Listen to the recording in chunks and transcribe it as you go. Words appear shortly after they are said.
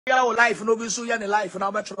life no be so ya life na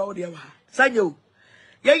obetro wo de wa sanyo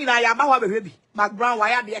ye nyina ya ba ho abehwe bi Mcbrown wa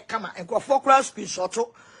ya de kama enkrofo kra screenshot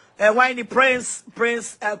why ni prince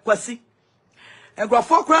kwasi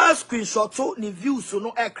enkrofo kra screenshot ni views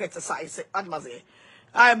no e criticize admaze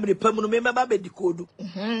I am the permanent member be decode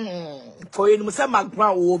for you say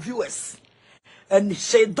Mcbrown or viewers and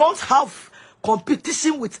she don't have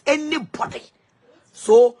competition with anybody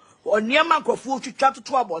so on near microphone to chat to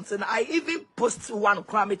 2 about and I even post one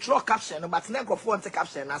crime caption but microphone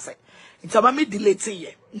caption I say it's about me delete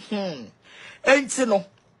here and you know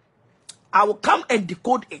I will come and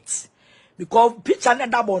decode it because picture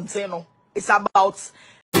and that one say no it's about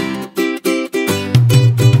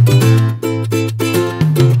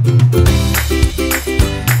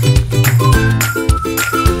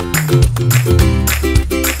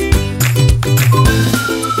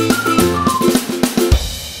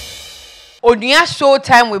Onua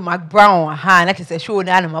Showtime with Mcbrown na kese show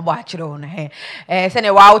na ma bo akire ho na se ne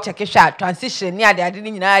wa check shot transition ni ade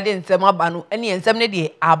ni nyina ade nsem aba no ene nsem ne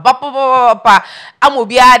de abapapa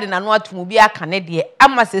amobi ade na no atum obi aka ne de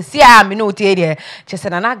ama sesi a me no tie de chese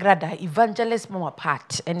na Agradaa evangelist mama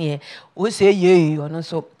part ene o se ye ono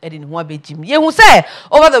so ede ne ho abejim ye hu se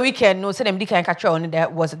over the weekend no se dem di kan ka try on there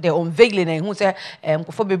was the unveiling and hu se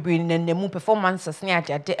nkofo bebre ne nemu performances ne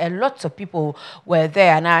ade a lot of people were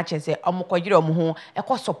there na chese ho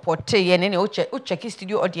ekọ support ye ne o check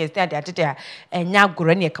studio audience there ade enya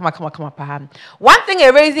goro ne kama pa one thing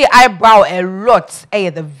raise the eyebrow a lot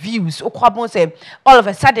the views okwabon say all of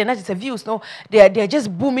a sudden that is the views no they're just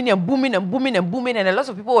booming and a lot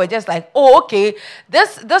of people were just like oh okay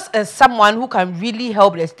this is someone who can really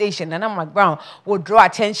help the station and Mcbrown will draw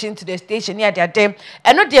attention to the station near their day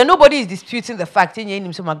and not there nobody is disputing the fact in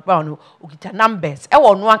him so Mcbrown no ukita numbers e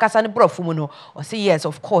won no ankasa ne brofo no or say yes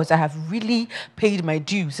of course I have really paid my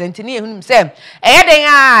dues and tini ehunum say den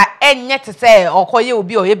enye to say okoye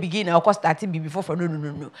obi oye begin na okọ starting before for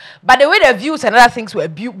no but the way the views and other things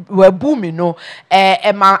were booming no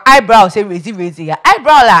my eyebrow say raise ya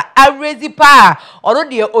eyebrow la a raise pa or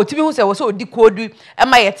the otimi hu say wo so odi kodu e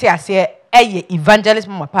ma yete ase evangelist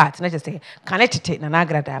mama part na just say connect na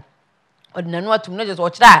Agradaa ordinary atum no just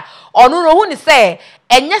watch that onu no hu ni say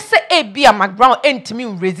enye se ebia Mcbrown entimi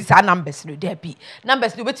raise sa numbers no there be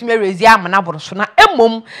numbers no betimi raise am na boroso na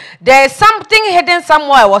emom there is something hidden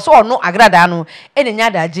somewhere was so no Agradaa no enenya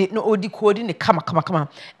daje no odi code ni kama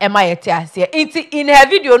e ma yete ase in her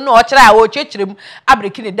video no o kira o chechirem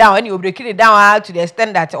breaking it down and breaking it down to the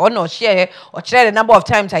extent that or no share or share the number of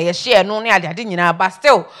times I share no ne ade nyina but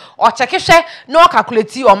still o check hwe no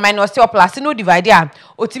calculate or minus or plus no divide am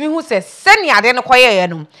otimi hu se seni ade no koye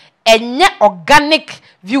no enye organic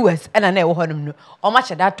viewers ena na ewo honum no o ma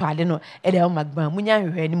che that to ade no e de Mcbrown munya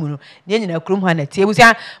hwehwe ni mu no ne nyina krom ha na tie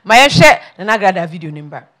busia ma ye hwe na Agradaa video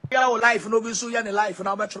number ya life no be so ya ne life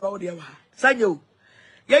na obetro wo de wa sanyo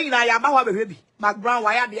ye nyina ya ba ho abehwe bi Mcbrown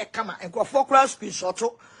wa ya de kama enkrofo kra screenshot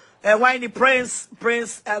why ni prince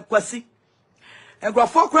kwasi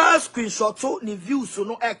enkrofo kra screenshot ni views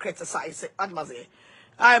no e criticize admaze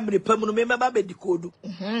I am the permanent member be decode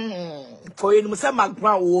for you say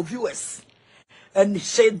Mcbrown or viewers and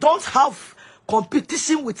she don't have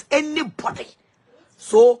competition with anybody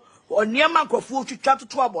so on near microphone to chat to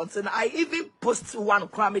 2 about and I even post one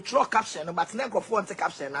crime caption but microphone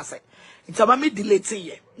caption I say it's about me delete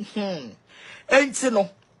here and you know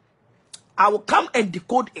I will come and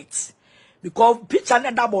decode it because picture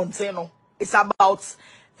and that one say no it's about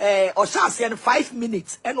or shall say 5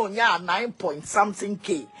 minutes and on ya 9 point something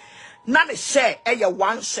K. Not a share,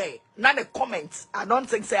 one share, not a comment. I don't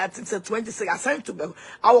think say I think say 26. I sent to me.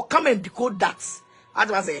 I will come and decode that. I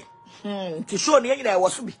was say, to show me there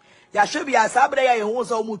was be. Ya should be as Abradaa ya who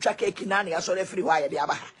so much cake kinani. I saw everywhere the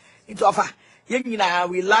abaha. It's offer.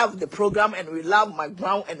 We love the program and we love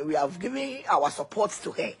Mcbrown and we have given our support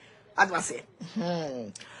to her. I was say,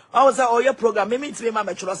 I was say, oh your program. Maybe it's me, my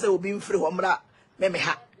mature say will be free. Maybe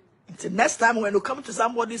ha. The next time when you come to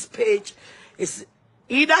somebody's page, it's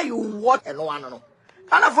either you watch and one no.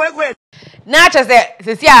 And I forget. Na cha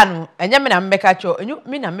se anu enye me na mbeka cho enyu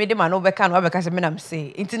me na mede ma no beka no beka se me na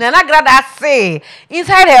say nti na Agradaa say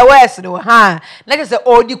inside her words no ha na cha se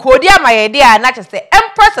odi kodi amayede a na cha se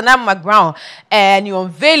empress na Mcbrown and you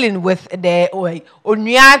unveiling with the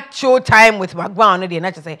Onua Showtime with Mcbrown no dey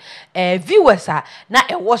na cha se viewers a na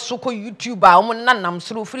e wo so ko YouTuber o na nam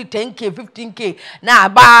suru free 10k 15k na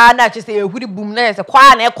ba na cha se ehuri boom na se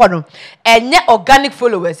kwa na e ko no enye organic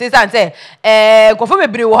followers say say kofo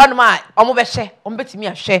bebre wo ho no ma omo be share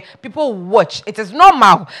betimi a share people will watch it is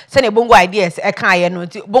normal say na bongo ideas e kan ye no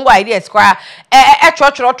bongo ideas kwa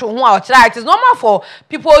choro to ho a try it is normal for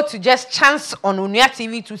people to just chance on Onua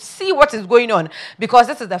TV to see what is going on because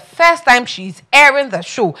this is the first time she's airing the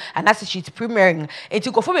show and that's she's premiering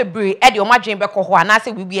it go for bebre e de o madwen be ko ho and I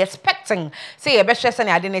say we be expecting say e be share say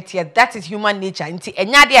na identity that is human nature nti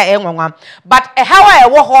enya de a enwanwa but how I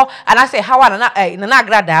wo ho and I say how na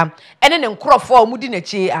Agradaa ene ne nkrofo mudi na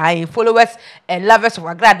chi followers and lovers of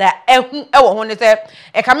Agradaa ehu e wo ho ne say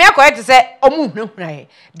e kame akoye te say omu hunhunai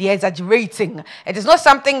they are exaggerating it is not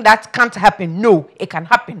something that can't happen no it can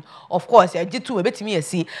happen of course e jitu e betimi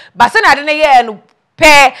asi but say na de ne ye no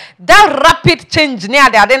pair that rapid change near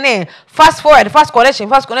the fast forward fast connection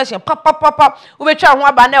pop we try ho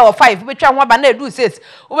aba na 5 we try ho aba na do 6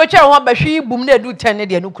 we try ho aba hwi bum na do 10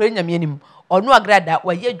 de no kura nyame anim Onua Agradaa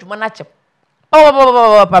wa ye adwuma na che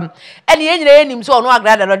and ye nim so Onua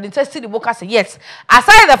Agradaa no dey see the book say yes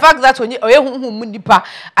aside the fact that oye hunhum nipa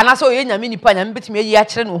and aso oye nyame nipa nyame betimi ayi a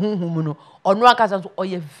kire no hunhum no Onua Agradaa so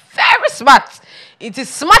oye very smart it is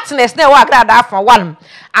smartness na wa Agradaa for one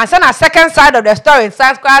and say na second side of the story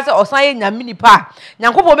sans class or say nyame nipa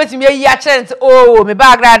nyankopon betimi ayi a kire oh me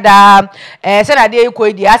ba Agradaa say na dey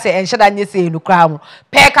ko di ase enhyeda nye say no kra mo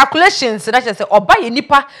per calculations na say oba ye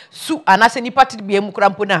nipa su anase nipa tidbia mu kra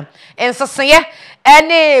mpo na ensese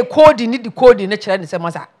any code need the code na kire ne say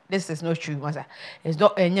masa this is not true masa it's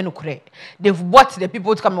not enye no kure they've bought the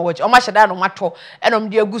people to come and watch o ma sheda no mato enom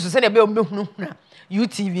de agusu say na be o mehunu na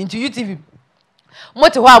UTV into UTV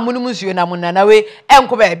mote ho amunum nsuo na munana we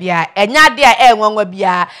enko ba bia enya de a enwanwa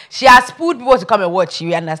bia she has put people to come and watch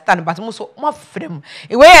you understand but mo so mo frem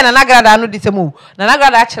e we na Agradaa no disemu na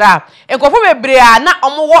Agradaa kira enkofo bebre a na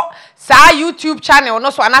omo wo sa YouTube channel no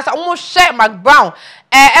so anasa omo share Mcbrown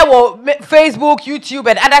Facebook, YouTube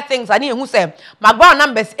and other things ani ehu say Mcbrown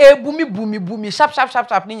numbers bumi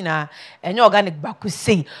sharp ni nyina enye organic baku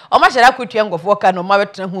sei o ma share akotua ngofo ka no ma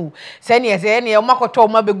betena hu say ne o makoto o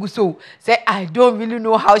ma begu so say I don't really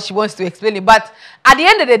know how she wants to explain it but at the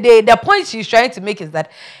end of the day the point she's trying to make is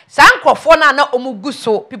that sankofo na omugu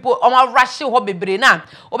so people o ma rush ho bebre na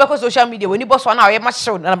obeko social media when boss one na o ma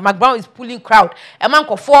show Mcbrown is pulling crowd e man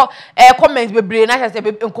kofo comments bebre na say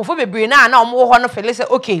nkofo bebre na omo ho no feel say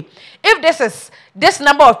okay if this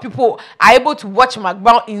number of people are able to watch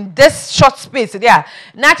Mcbrown in this short space there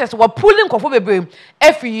not just we're pulling kofo bebre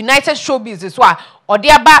if United Showbiz is what or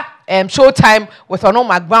there Showtime with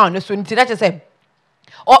Onua Mcbrown so nti that just say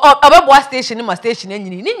Obeboa station ma station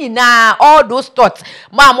nyini na all those thoughts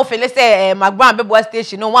ma mo feel say Mcbrown Obeboa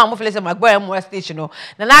station no ma mo feel say Mcbrown mo station no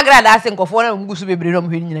na Agradaa say nkofo na ngusu bebre no mo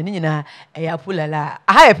hwe nyina e ya pulala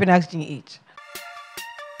aha happy next age